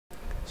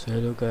So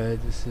hello guys,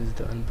 this is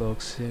the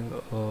unboxing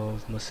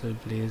of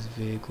Muscleblaze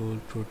Whey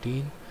Gold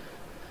Protein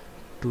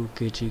 2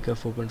 kg का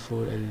 4.4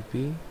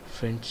 LP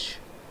French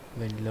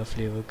vanilla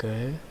flavour का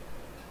है।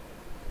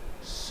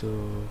 So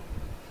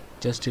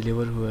just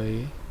deliver हुआ है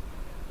ये।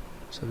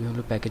 सो अभी हम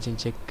लोग पैकेजिंग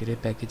चेक करें।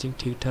 पैकेजिंग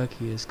ठीक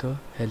ठाक ही है, इसका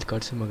हेल्थ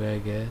कार्ड से मंगाया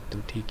गया है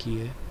तो ठीक ही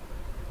है।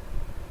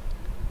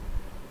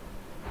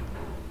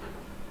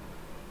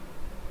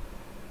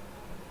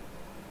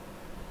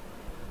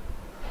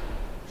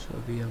 सो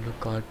अभी हम लोग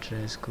काट रहे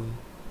हैं इसको।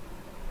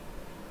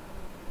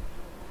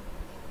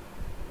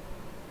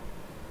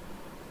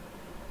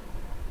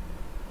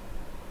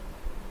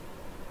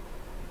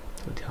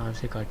 तो ध्यान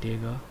से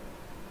काटिएगा।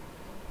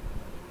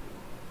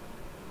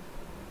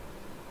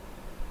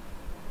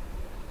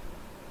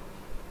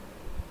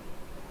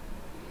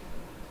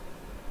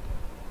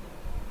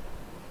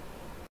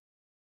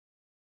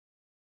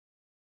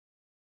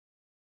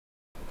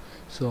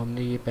 सो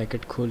हमने ये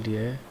पैकेट खोल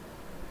लिया है।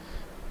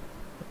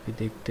 अभी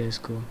देखते हैं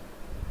इसको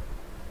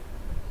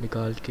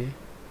निकाल के।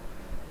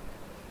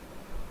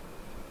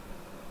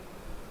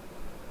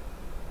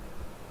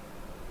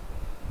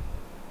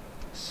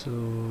 सो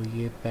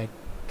ये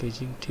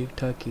पैकेजिंग ठीक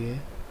ठाक ही है।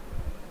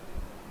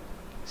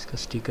 इसका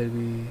स्टिकर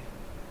भी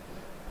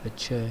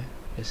अच्छा है,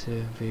 जैसे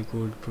वे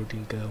गोल्ड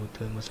प्रोटीन का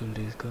होता है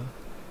मसलब्लेज का।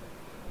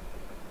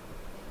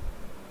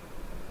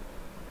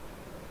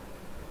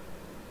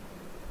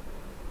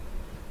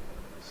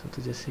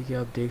 तो जैसे कि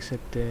आप देख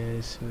सकते हैं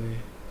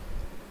इसमें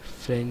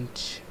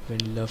फ्रेंच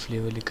वनीला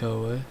फ्लेवर लिखा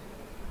हुआ है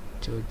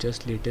जो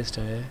जस्ट लेटेस्ट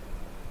आया है,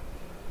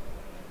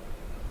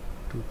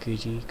 2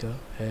 kg का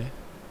है।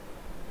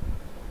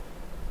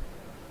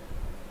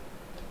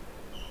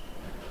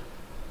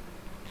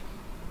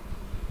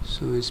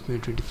 सो इसमें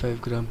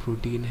 25 ग्राम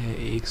प्रोटीन है,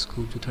 एक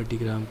स्कूप जो 30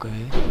 ग्राम का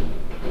है,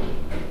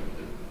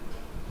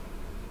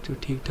 जो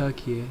ठीक ठाक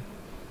ही है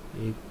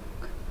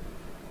एक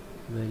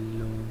वेल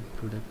नोन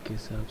प्रोडक्ट के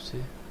हिसाब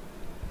से।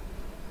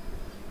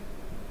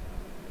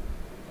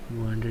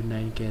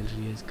 109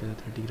 कैलोरी है इसका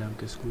 30 ग्राम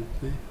के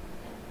स्कूप में।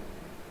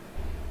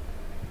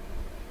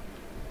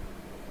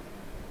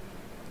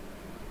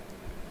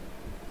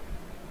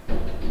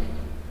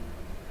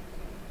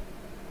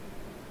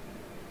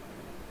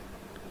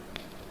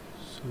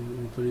 सो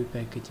ऊपर भी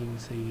पैकेजिंग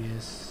सही है,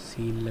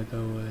 सील लगा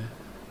हुआ है।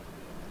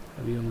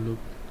 अभी हम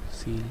लोग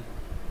सील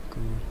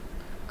को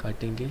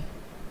काटेंगे।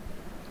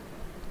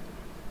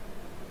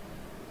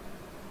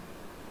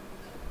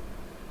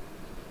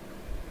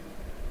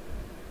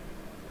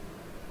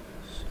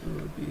 सो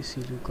अभी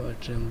सील को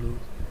काट रहे हैं हम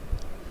लोग।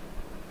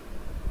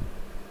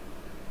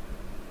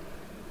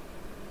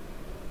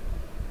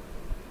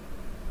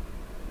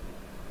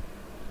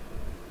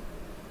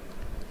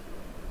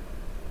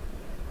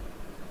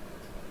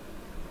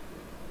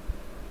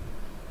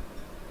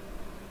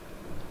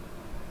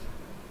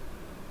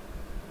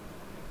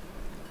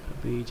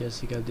 अभी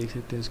जैसे कि आप देख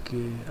सकते हैं इसके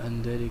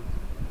अंदर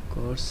एक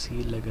और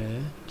सील लगा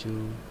है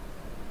जो,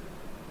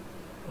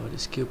 और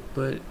इसके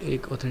ऊपर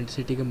एक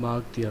ऑथेंटिसिटी का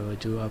मार्क दिया हुआ है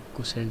जो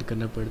आपको सेंड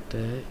करना पड़ता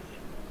है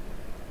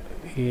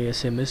ये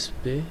SMS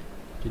पे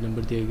जो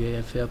नंबर दिया गया है,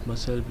 या फिर आप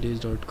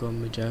muscleblaze.com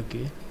में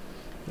जाके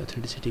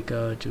ऑथेंटिसिटी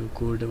का जो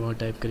कोड है वहाँ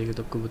टाइप करेंगे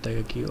तो आपको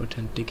बताएगा कि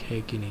ऑथेंटिक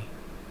है कि नहीं।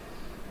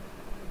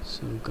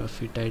 सो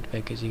काफ़ी टाइट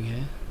पैकेजिंग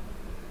है,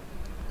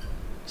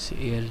 इससे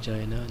एयर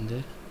जाए ना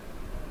अंदर।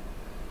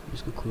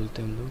 इसको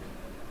खोलते हैं हम लोग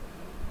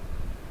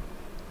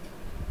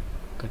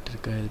कटर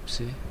का हेल्प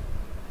से।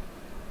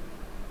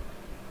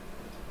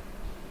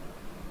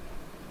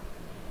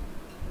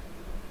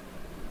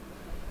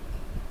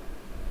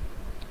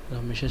 और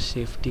हमेशा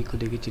सेफ्टी को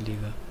लेके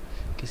चलिएगा,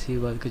 किसी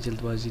बात का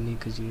जल्दबाजी नहीं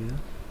कीजिएगा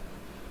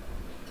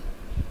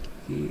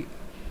कि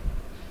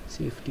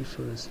सेफ्टी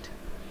फर्स्ट।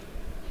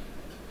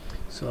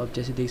 सो आप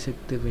जैसे देख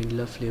सकते हैं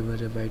वनीला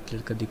फ्लेवर है, वाइट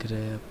कलर का दिख रहा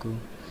है आपको।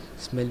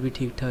 स्मेल भी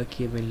ठीक ठाक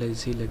ही है, वनीला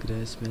जैसे ही लग रहा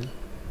है स्मेल।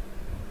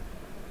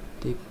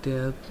 देखते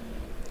हैं आप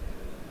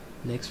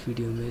नेक्स्ट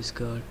वीडियो में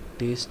इसका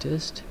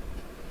टेस्ट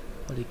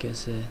और ये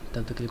कैसा है।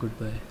 तब तक के लिए गुड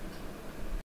बाय।